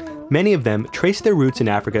 Many of them trace their roots in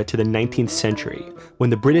Africa to the 19th century,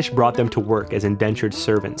 when the British brought them to work as indentured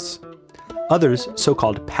servants. Others,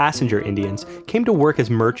 so-called passenger Indians, came to work as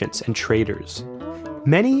merchants and traders.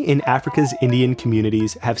 Many in Africa's Indian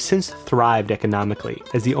communities have since thrived economically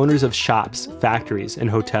as the owners of shops, factories, and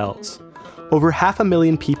hotels. Over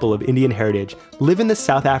 500,000 people of Indian heritage live in the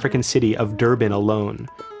South African city of Durban alone,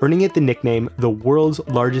 earning it the nickname the world's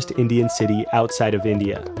largest Indian city outside of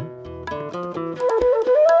India.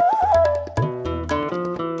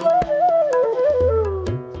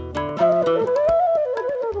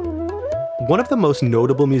 One of the most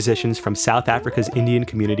notable musicians from South Africa's Indian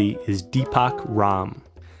community is Deepak Ram.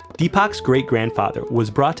 Deepak's great-grandfather was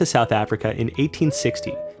brought to South Africa in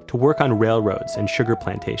 1860 to work on railroads and sugar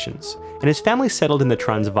plantations, and his family settled in the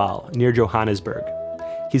Transvaal near Johannesburg.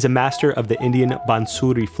 He's a master of the Indian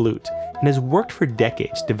Bansuri flute and has worked for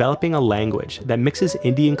decades developing a language that mixes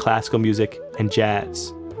Indian classical music and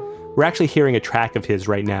jazz. We're actually hearing a track of his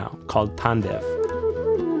right now called Tandev.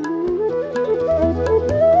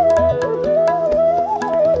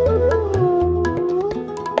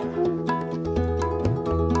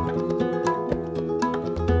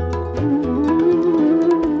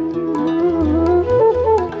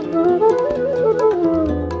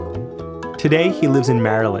 Today, he lives in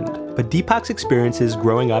Maryland, but Deepak's experiences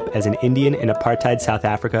growing up as an Indian in apartheid South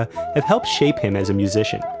Africa have helped shape him as a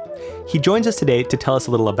musician. He joins us today to tell us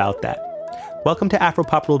a little about that. Welcome to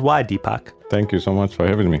Afropop Worldwide, Deepak. Thank you so much for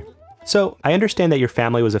having me. So, I understand that your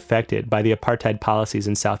family was affected by the apartheid policies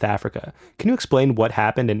in South Africa. Can you explain what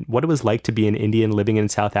happened and what it was like to be an Indian living in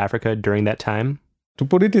South Africa during that time? To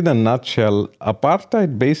put it in a nutshell,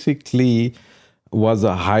 apartheid basically was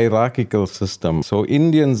a hierarchical system. So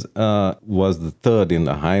Indians was the third in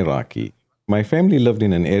the hierarchy. My family lived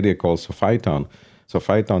in an area called Sophiatown.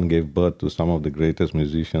 Sophiatown gave birth to some of the greatest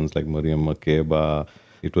musicians like Miriam Makeba.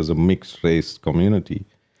 It was a mixed-race community.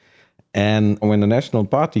 And when the National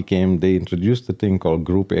Party came, they introduced a thing called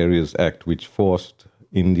Group Areas Act, which forced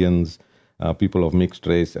Indians, people of mixed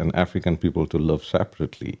race, and African people to live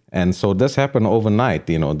separately. And so this happened overnight.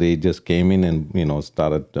 They just came in and,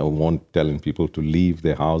 started telling people to leave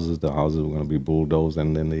their houses. The houses were going to be bulldozed,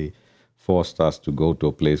 and then they forced us to go to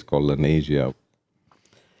a place called Lenasia.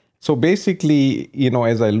 So basically,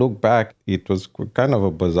 as I look back, it was kind of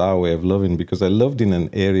a bizarre way of living because I lived in an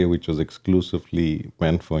area which was exclusively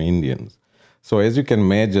meant for Indians. So as you can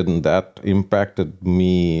imagine, that impacted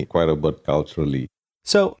me quite a bit culturally.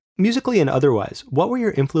 So musically and otherwise, what were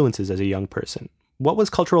your influences as a young person? What was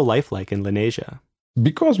cultural life like in Lenasia?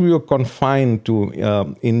 Because we were confined to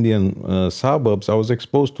Indian suburbs, I was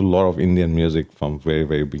exposed to a lot of Indian music from very,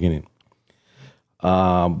 very beginning.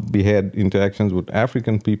 We had interactions with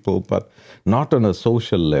African people, but not on a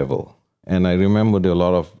social level. And I remember there were a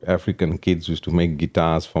lot of African kids used to make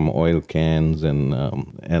guitars from oil cans, and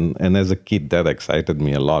as a kid, that excited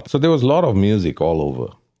me a lot. So there was a lot of music all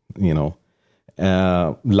over,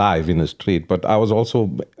 live in the street. But I was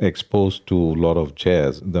also exposed to a lot of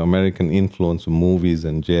jazz. The American influence of movies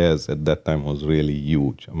and jazz at that time was really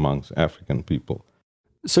huge amongst African people.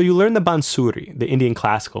 So you learned the bansuri, the Indian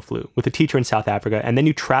classical flute, with a teacher in South Africa, and then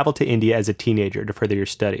you traveled to India as a teenager to further your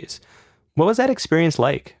studies. What was that experience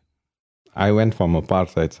like? I went from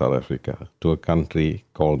apartheid South Africa to a country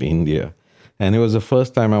called India. And it was the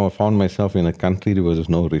first time I found myself in a country where there was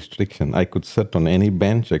no restriction. I could sit on any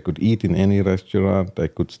bench, I could eat in any restaurant, I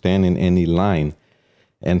could stand in any line.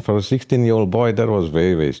 And for a 16-year-old boy, that was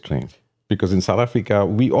very, very strange. Because in South Africa,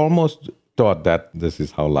 we almost thought that this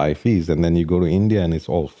is how life is. And then you go to India and it's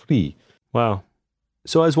all free. Wow.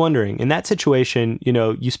 So I was wondering, in that situation,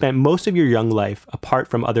 you spent most of your young life apart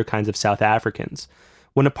from other kinds of South Africans.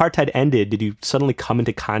 When apartheid ended, did you suddenly come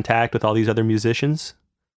into contact with all these other musicians?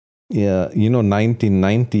 Yeah,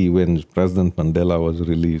 1990, when President Mandela was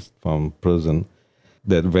released from prison,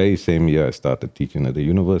 that very same year I started teaching at the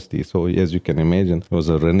university. So as you can imagine, there was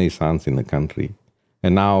a renaissance in the country.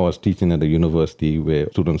 And now I was teaching at a university where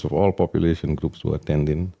students of all population groups were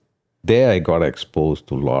attending. There I got exposed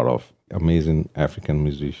to a lot of amazing African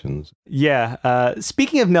musicians. Yeah.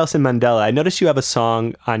 Speaking of Nelson Mandela, I noticed you have a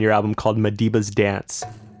song on your album called Madiba's Dance.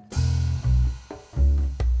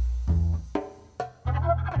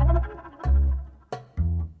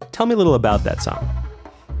 Tell me a little about that song.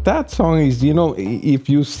 That song is, if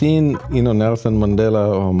you've seen, Nelson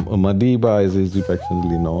Mandela, Madiba as he's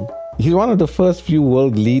affectionately known, he's one of the first few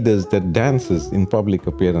world leaders that dances in public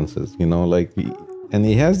appearances, and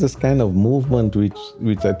he has this kind of movement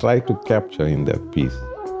which I try to capture in that piece.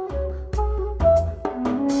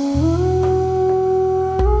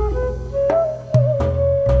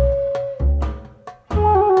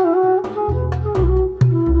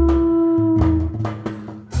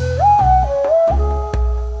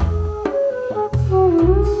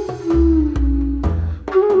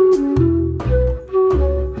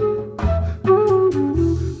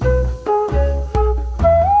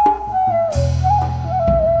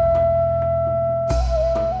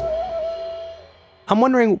 I'm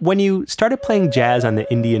wondering, when you started playing jazz on the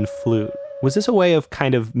Indian flute, was this a way of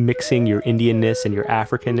kind of mixing your Indianness and your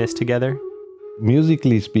Africanness together?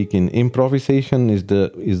 Musically speaking, improvisation is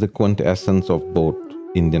the quintessence of both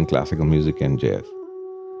Indian classical music and jazz.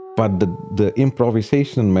 But the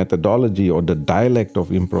improvisation methodology, or the dialect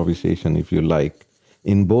of improvisation, if you like,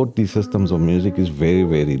 in both these systems of music is very,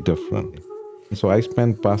 very different. So I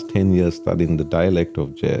spent past 10 years studying the dialect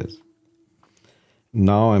of jazz.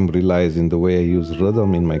 Now I'm realizing the way I use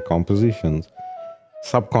rhythm in my compositions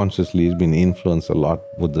subconsciously has been influenced a lot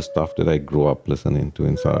with the stuff that I grew up listening to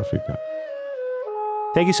in South Africa.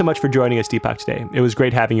 Thank you so much for joining us, Deepak, today. It was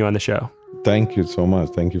great having you on the show. Thank you so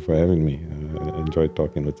much. Thank you for having me. I enjoyed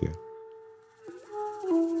talking with you.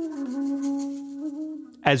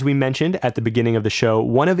 As we mentioned at the beginning of the show,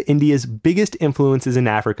 one of India's biggest influences in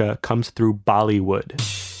Africa comes through Bollywood.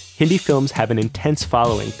 Hindi films have an intense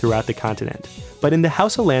following throughout the continent. But in the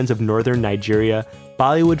Hausa lands of northern Nigeria,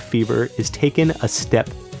 Bollywood fever is taken a step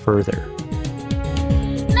further.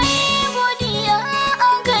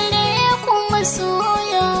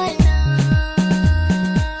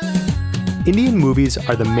 Indian movies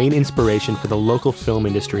are the main inspiration for the local film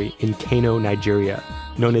industry in Kano, Nigeria,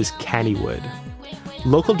 known as Kannywood.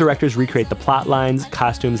 Local directors recreate the plot lines,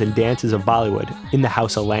 costumes, and dances of Bollywood in the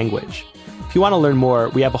Hausa language. If you want to learn more,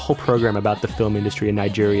 we have a whole program about the film industry in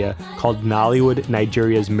Nigeria called Nollywood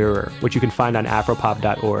Nigeria's Mirror, which you can find on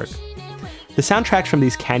afropop.org. The soundtracks from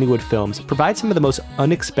these Kannywood films provide some of the most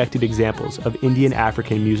unexpected examples of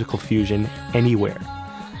Indian-African musical fusion anywhere.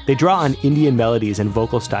 They draw on Indian melodies and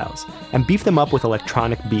vocal styles and beef them up with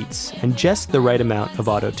electronic beats and just the right amount of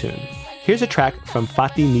auto-tune. Here's a track from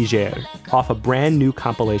Fatih Niger off a brand new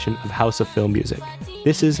compilation of Hausa film music.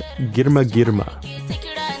 This is Girma Girma.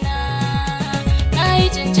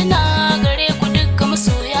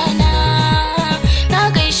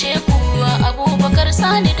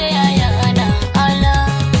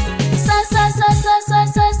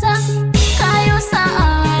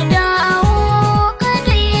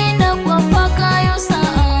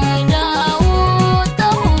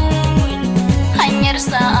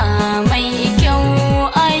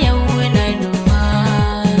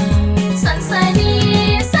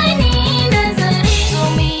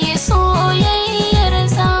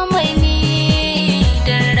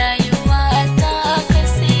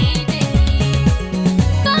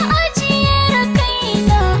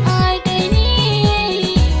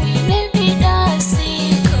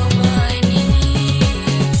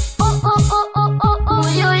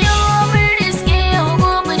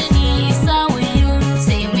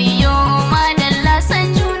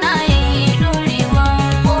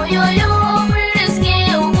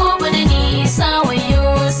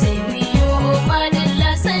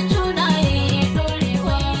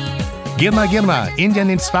 Girma Girma,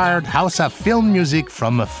 Indian-inspired Hausa film music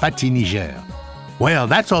from Fatih, Niger. Well,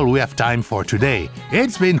 that's all we have time for today.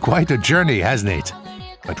 It's been quite a journey, hasn't it?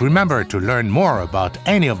 But remember, to learn more about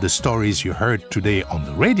any of the stories you heard today on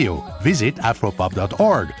the radio, visit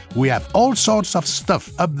afropop.org. We have all sorts of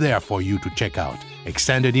stuff up there for you to check out.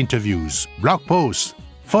 Extended interviews, blog posts,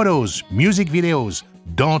 photos, music videos.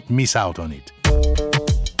 Don't miss out on it.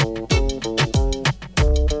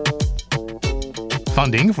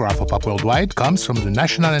 Funding for Afropop Worldwide comes from the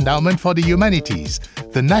National Endowment for the Humanities,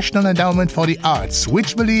 the National Endowment for the Arts,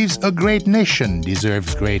 which believes a great nation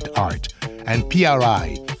deserves great art, and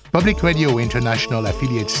PRI, Public Radio International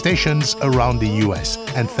affiliate stations around the US.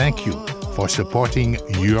 And thank you for supporting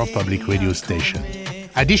your public radio station.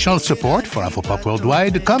 Additional support for Afropop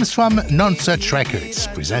Worldwide comes from Nonsuch Records,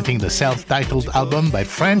 presenting the self-titled album by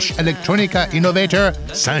French electronica innovator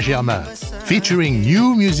Saint-Germain, featuring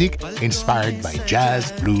new music inspired by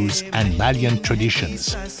jazz, blues, and Malian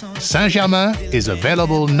traditions. Saint-Germain is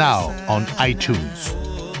available now on iTunes.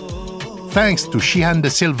 Thanks to Shihan De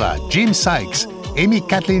Silva, Jim Sykes, Amy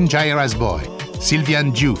Kathleen Jairasboy,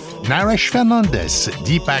 Sylviane Diouf, Naresh Fernandez,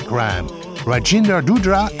 Deepak Ram, Rajinder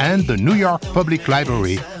Dudra, and the New York Public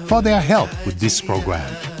Library for their help with this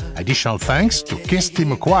program. Additional thanks to Kirsty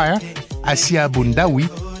McGuire, Asia Bundawi,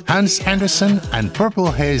 Hans Anderson, and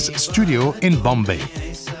Purple Haze Studio in Bombay.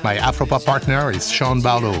 My Afropop partner is Sean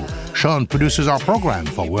Barlow. Sean produces our program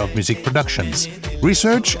for World Music Productions.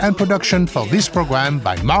 Research and production for this program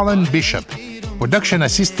by Marlon Bishop. Production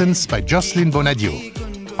assistance by Jocelyn Bonadio.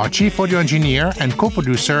 Our chief audio engineer and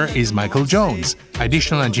co-producer is Michael Jones.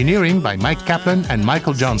 Additional engineering by Mike Kaplan and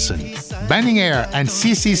Michael Johnson. Banning Air and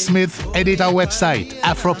CC Smith edit our website,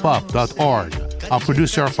 afropop.org. Our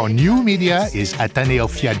producer for new media is Ataneo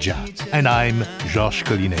Fiadja. And I'm Georges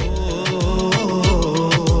Collinet.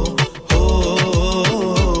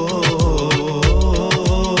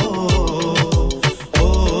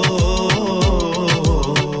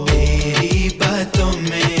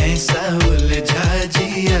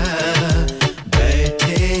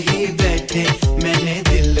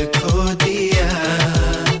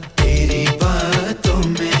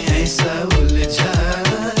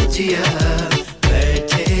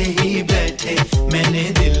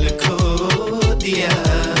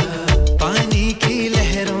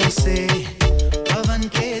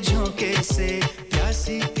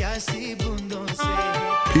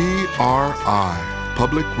 PRI,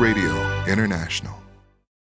 Public Radio International.